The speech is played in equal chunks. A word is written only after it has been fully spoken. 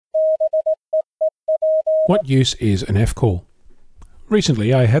What use is an F-call?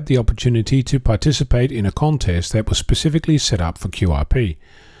 Recently I had the opportunity to participate in a contest that was specifically set up for QRP,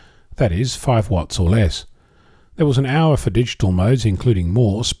 that is 5 watts or less. There was an hour for digital modes including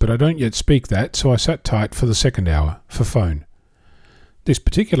Morse, but I don't yet speak that, so I sat tight for the second hour, for phone. This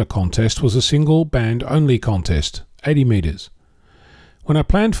particular contest was a single band only contest, 80 meters. When I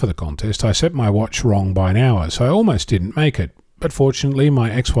planned for the contest I set my watch wrong by an hour, so I almost didn't make it, but fortunately my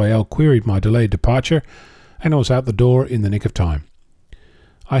XYL queried my delayed departure and I was out the door in the nick of time.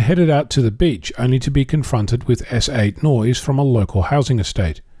 I headed out to the beach only to be confronted with S8 noise from a local housing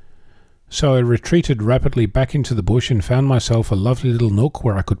estate. So I retreated rapidly back into the bush and found myself a lovely little nook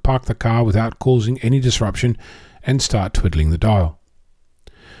where I could park the car without causing any disruption and start twiddling the dial.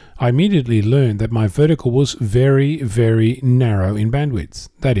 I immediately learned that my vertical was very, very narrow in bandwidth.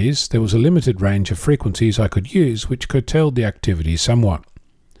 That is, there was a limited range of frequencies I could use which curtailed the activity somewhat.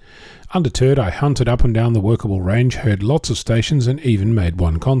 Undeterred, I hunted up and down the workable range, heard lots of stations and even made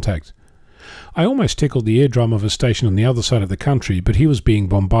one contact. I almost tickled the eardrum of a station on the other side of the country, but he was being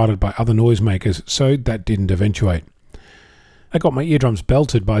bombarded by other noisemakers, so that didn't eventuate. I got my eardrums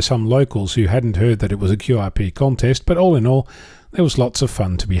belted by some locals who hadn't heard that it was a QRP contest, but all in all, there was lots of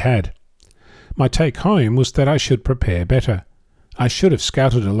fun to be had. My take home was that I should prepare better. I should have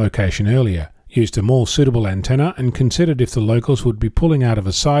scouted a location earlier, used a more suitable antenna and considered if the locals would be pulling out of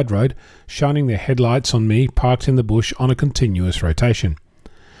a side road, shining their headlights on me parked in the bush on a continuous rotation.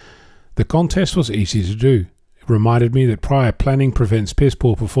 The contest was easy to do. It reminded me that prior planning prevents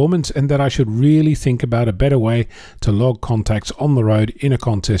piss-poor performance and that I should really think about a better way to log contacts on the road in a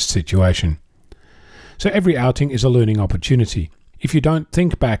contest situation. So every outing is a learning opportunity. If you don't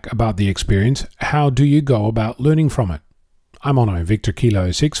think back about the experience, how do you go about learning from it? I'm Ono, Victor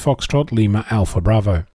Kilo 6 Foxtrot Lima Alpha Bravo.